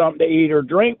and get something to eat or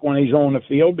drink when he's on the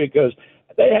field because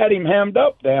they had him hemmed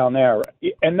up down there.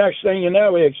 And next thing you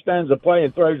know, he extends the play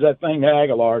and throws that thing to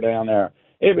Aguilar down there.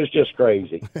 It was just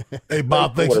crazy. Hey,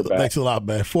 Bob, thanks a lot,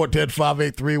 man.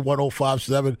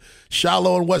 410-583-1057.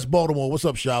 Shiloh in West Baltimore. What's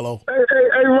up, Shiloh? Hey,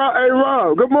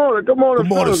 Rob. Good morning. Good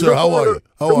morning, sir. How are you?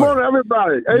 Good morning,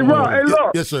 everybody. Hey, Rob. Hey,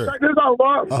 look. Yes, sir. Check this out,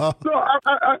 Rob. Look,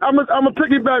 I'm a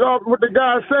piggyback off what the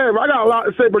guy said. I got a lot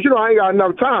to say, but I ain't got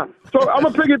enough time. So I'm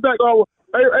a piggyback off.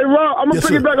 Hey, Rob. I'm a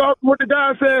piggyback off what the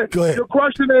guy said. Go ahead. Your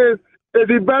question is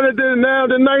he better than now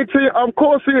than 19? Of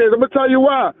course he is. I'm gonna tell you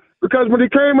why. Because when he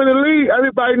came in the league,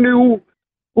 everybody knew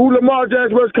who Lamar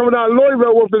Jackson was coming out of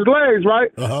Louisville with his legs,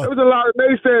 right? There was a lot of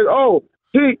naysayers.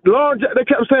 They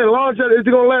kept saying, Lamar Jackson, is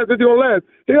he going to last? Is he going to last?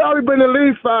 He already been in the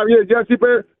league 5 years. Yes, he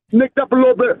been nicked up a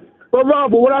little bit. But,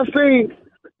 Rob, what I seen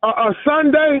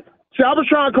Sunday, I was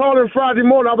trying to call him Friday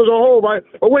morning. I was on hold, right?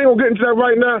 But we ain't going to get into that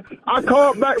right now. I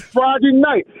called back Friday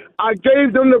night. I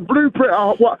gave them the blueprint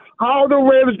of how the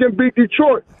Ravens can beat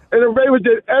Detroit. And the Ravens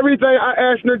did everything I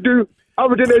asked them to do.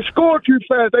 Other than they scored too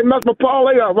fast, they messed my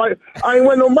parlay up, right? I ain't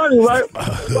win no money, right?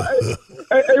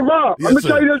 Hey, Rob, I'm gonna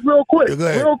tell you this real quick.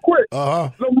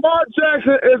 Lamar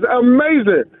Jackson is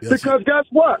amazing because guess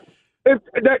what? The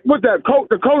coach,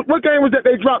 what game was that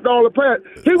they dropped all the pass?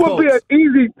 He would be an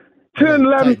easy 10,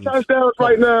 11 touchdowns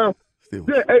right now.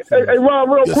 Hey, Rob,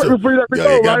 real quick before you let me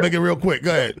go, you gotta right? make it real quick.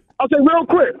 Go ahead. I'll say real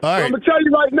quick. All right. I'm gonna tell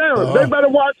you right now, they better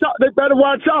watch out. They better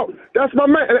watch out. That's my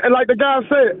man. And like the guy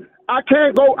said, I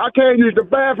can't use the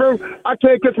bathroom. I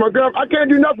can't kiss my girl. I can't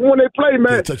do nothing when they play,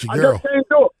 man. Can't touch your girl. I just can't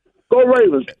do it. Go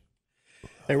Ravens.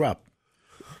 Hey, Rob.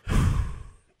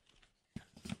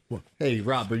 Hey,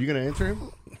 Rob, are you going to answer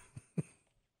him?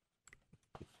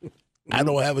 I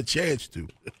don't have a chance to.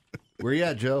 Where you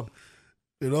at, Joe?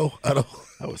 You know, I don't.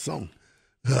 That was something.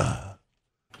 I've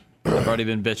already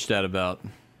been bitched at about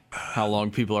how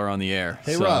long people are on the air.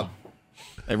 Hey, Rob.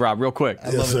 Hey, Rob, real quick.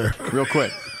 Yes, sir. Real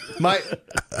quick.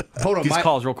 Hold on. These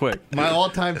calls real quick. My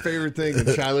all-time favorite thing, and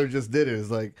Shyler just did it, is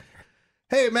like,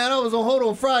 hey, man, I was on hold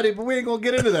on Friday, but we ain't going to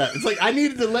get into that. It's like, I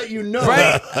needed to let you know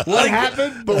what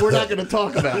happened, but we're not going to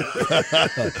talk about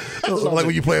it. Like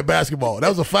when you play basketball. That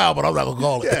was a foul, but I'm not going to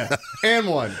call it. Yeah, and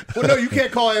one. Well, no, you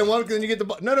can't call and one because then you get the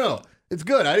ball. No. It's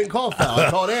good. I didn't call foul. I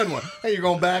called and one. Hey, you're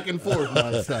going back and forth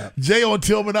nonstop. Jay on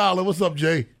Tillman Island. What's up,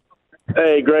 Jay?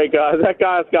 Hey, great guys. That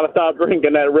guy's got to stop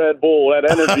drinking that Red Bull, that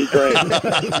energy drink.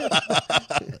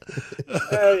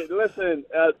 Hey, listen,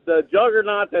 the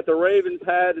juggernaut that the Ravens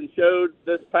had and showed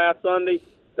this past Sunday,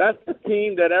 that's the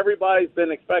team that everybody's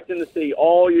been expecting to see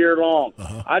all year long.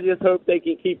 I just hope they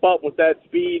can keep up with that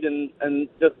speed and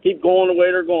just keep going the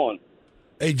way they're going.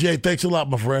 Hey, Jay, thanks a lot,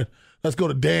 my friend. Let's go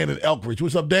to Dan in Elkridge.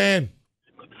 What's up, Dan?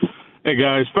 Hey,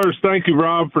 guys. First, thank you,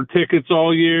 Rob, for tickets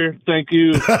all year. Thank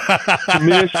you,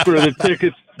 Mish, for the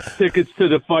tickets to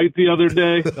the fight the other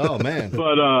day. Oh, man.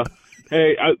 But,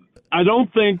 hey, I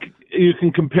don't think you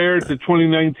can compare it to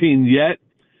 2019 yet.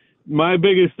 My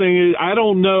biggest thing is, I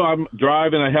don't know. I'm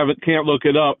driving. Can't look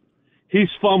it up. He's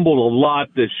fumbled a lot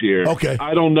this year. Okay.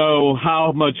 I don't know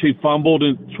how much he fumbled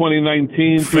in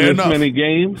 2019 through this many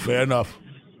games. Fair enough.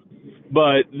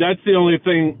 But that's the only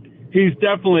thing. He's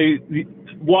definitely –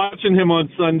 watching him on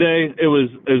Sunday, it was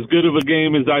as good of a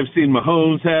game as I've seen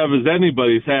Mahomes have, as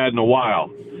anybody's had in a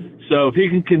while. So if he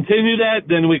can continue that,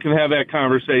 then we can have that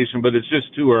conversation, but it's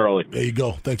just too early. There you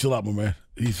go. Thanks a lot, my man.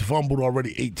 He's fumbled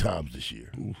already 8 times this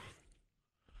year.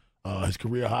 His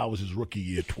career high was his rookie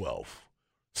year, 12.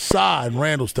 Cy in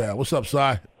Randallstown. What's up,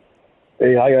 Cy?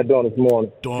 Hey, how y'all doing this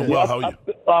morning? Doing well. How are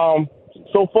you?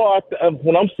 So far,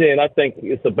 what I'm seeing, I think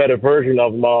it's a better version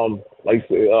of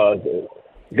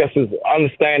I guess his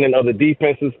understanding of the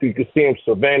defenses. You can see him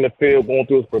surveying the field, going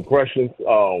through his progressions,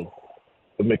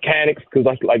 the mechanics, because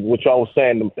that's like what y'all was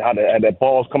saying, how that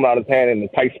ball's coming out of his hand in the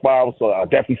tight spiral. So I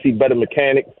definitely see better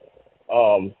mechanics.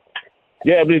 But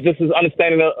it's just his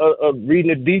understanding of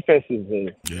reading the defenses,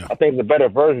 and I think it's a better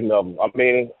version of him. I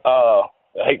mean, I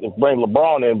hate to bring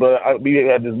LeBron in, but we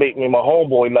had this debate, me and my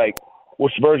homeboy, like,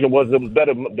 which version was it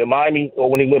better, the Miami or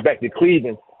when he went back to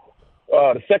Cleveland?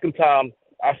 The second time,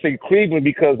 I say Cleveland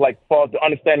because, like, for the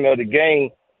understanding of the game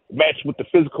matched with the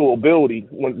physical ability.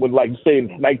 When like you say,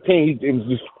 in 19, it was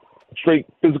just straight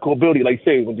physical ability. Like you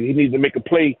say, when he needed to make a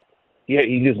play,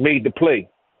 he just made the play.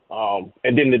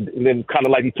 And then kind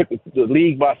of like he took the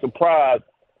league by surprise,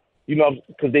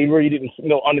 because they really didn't,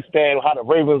 understand how the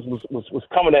Ravens was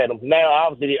coming at them. Now,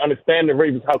 obviously, they understand the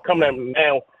Ravens how coming at them.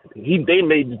 Now, they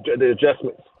made the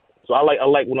adjustments. So I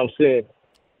like what I'm saying.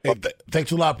 Hey,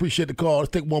 thanks a lot. Appreciate the call. Let's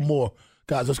take one more.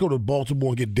 Guys, let's go to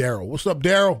Baltimore and get Daryl. What's up,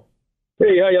 Daryl?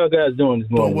 Hey, how y'all guys doing this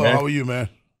morning? Doing well. Man? How are you, man?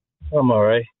 I'm all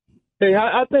right. Hey,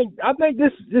 I think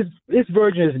this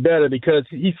version is better because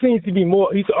he seems to be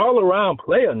more. He's an all-around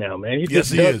player now, man. He yes,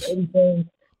 just he does is. everything.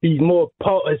 He's more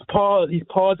he's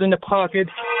paused in the pocket.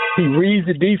 He reads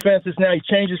the defenses now. He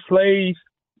changes plays.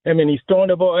 I mean, he's throwing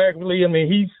the ball accurately.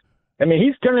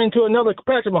 He's turning into another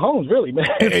Patrick Mahomes, really, man.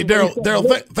 Hey,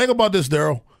 Daryl, think about this,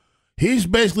 Daryl. He's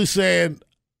basically saying,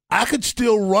 I could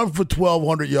still run for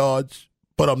 1,200 yards,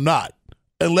 but I'm not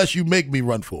unless you make me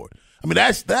run for it. I mean,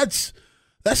 that's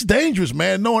dangerous,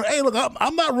 man. Knowing, hey, look,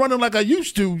 I'm not running like I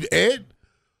used to, Ed.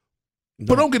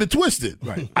 But don't get it twisted.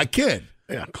 Right. I can.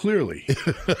 Yeah, clearly.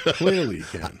 Clearly you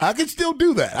can. I can still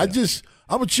do that. Yeah.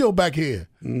 I'm going to chill back here.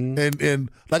 Mm-hmm.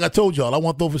 And like I told y'all, I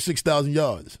want to throw for 6,000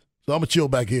 yards. So I'm going to chill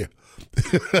back here.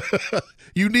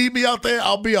 You need me out there,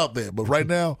 I'll be out there. But right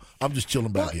now, I'm just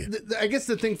chilling back here. I guess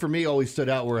the thing for me always stood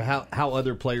out were how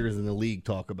other players in the league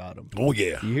talk about him. Oh,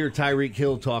 yeah. You hear Tyreek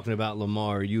Hill talking about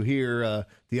Lamar. You hear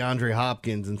DeAndre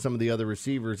Hopkins and some of the other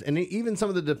receivers. And even some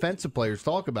of the defensive players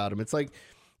talk about him. It's like,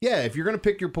 yeah, if you're going to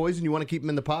pick your poison, you want to keep him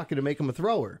in the pocket and make him a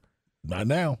thrower. Not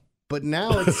now. But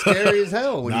now it's scary as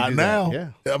hell when Not you do now.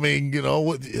 that. Yeah. I mean,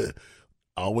 what?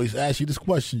 I always ask you this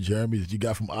question, Jeremy, that you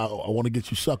got from I Want to Get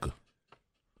You Sucker.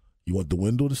 You want the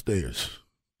window or the stairs?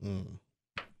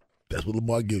 That's what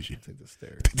Lamar gives you. Take the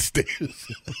stairs. Take the stairs.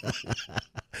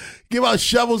 Give out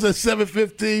shovels at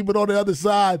 7:15, but on the other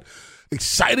side,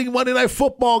 Exciting Monday Night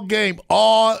Football game.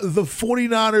 Are the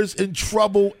 49ers in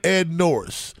trouble? Ed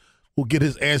Norris will get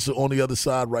his answer on the other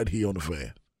side right here on The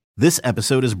Fan. This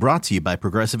episode is brought to you by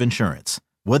Progressive Insurance.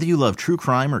 Whether you love true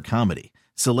crime or comedy,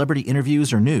 celebrity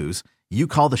interviews or news, you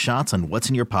call the shots on what's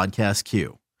in your podcast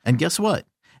queue. And guess what?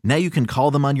 Now you can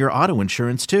call them on your auto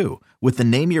insurance too with the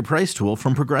Name Your Price tool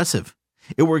from Progressive.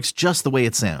 It works just the way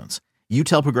it sounds. You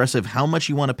tell Progressive how much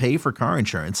you want to pay for car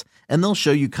insurance, and they'll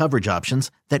show you coverage options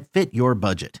that fit your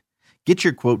budget. Get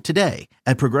your quote today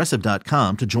at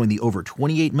Progressive.com to join the over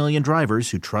 28 million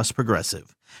drivers who trust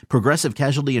Progressive. Progressive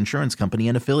Casualty Insurance Company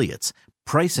and Affiliates.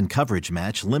 Price and coverage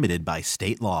match limited by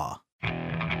state law.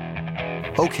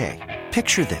 Okay,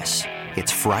 picture this.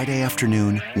 It's Friday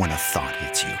afternoon when a thought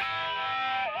hits you.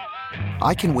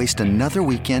 I can waste another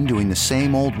weekend doing the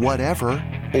same old whatever,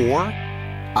 or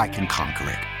I can conquer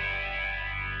it.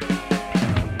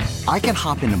 I can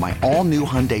hop into my all-new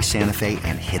Hyundai Santa Fe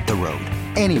and hit the road.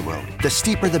 Any road. The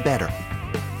steeper, the better.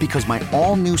 Because my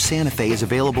all-new Santa Fe is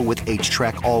available with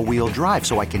H-Track all-wheel drive,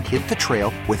 so I can hit the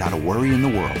trail without a worry in the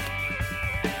world.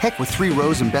 Heck, with 3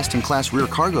 rows and best-in-class rear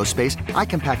cargo space, I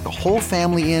can pack the whole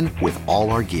family in with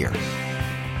all our gear.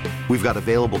 We've got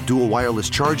available dual wireless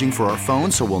charging for our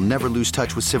phones, so we'll never lose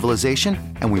touch with civilization,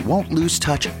 and we won't lose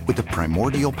touch with the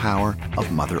primordial power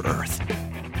of Mother Earth.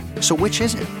 So which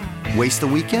is it? Waste the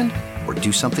weekend or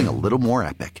do something a little more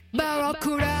epic?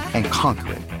 And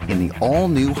conquer it in the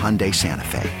all-new Hyundai Santa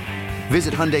Fe.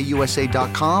 Visit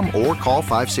HyundaiUSA.com or call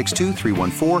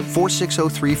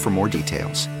 562-314-4603 for more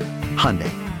details.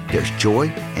 Hyundai, there's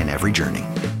joy in every journey.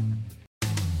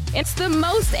 It's the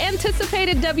most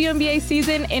anticipated WNBA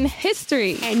season in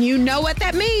history. And you know what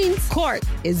that means. Court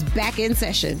is back in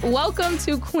session. Welcome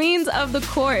to Queens of the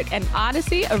Court, an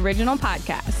Odyssey original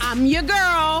podcast. I'm your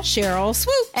girl, Cheryl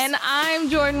Swoop. And I'm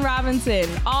Jordan Robinson.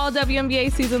 All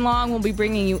WNBA season long, we'll be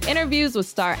bringing you interviews with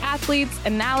star athletes,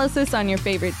 analysis on your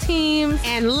favorite teams,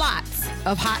 and lots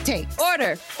of hot takes.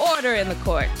 Order in the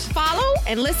court. Follow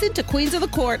and listen to Queens of the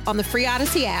Court on the free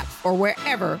Odyssey app or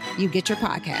wherever you get your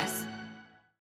podcasts.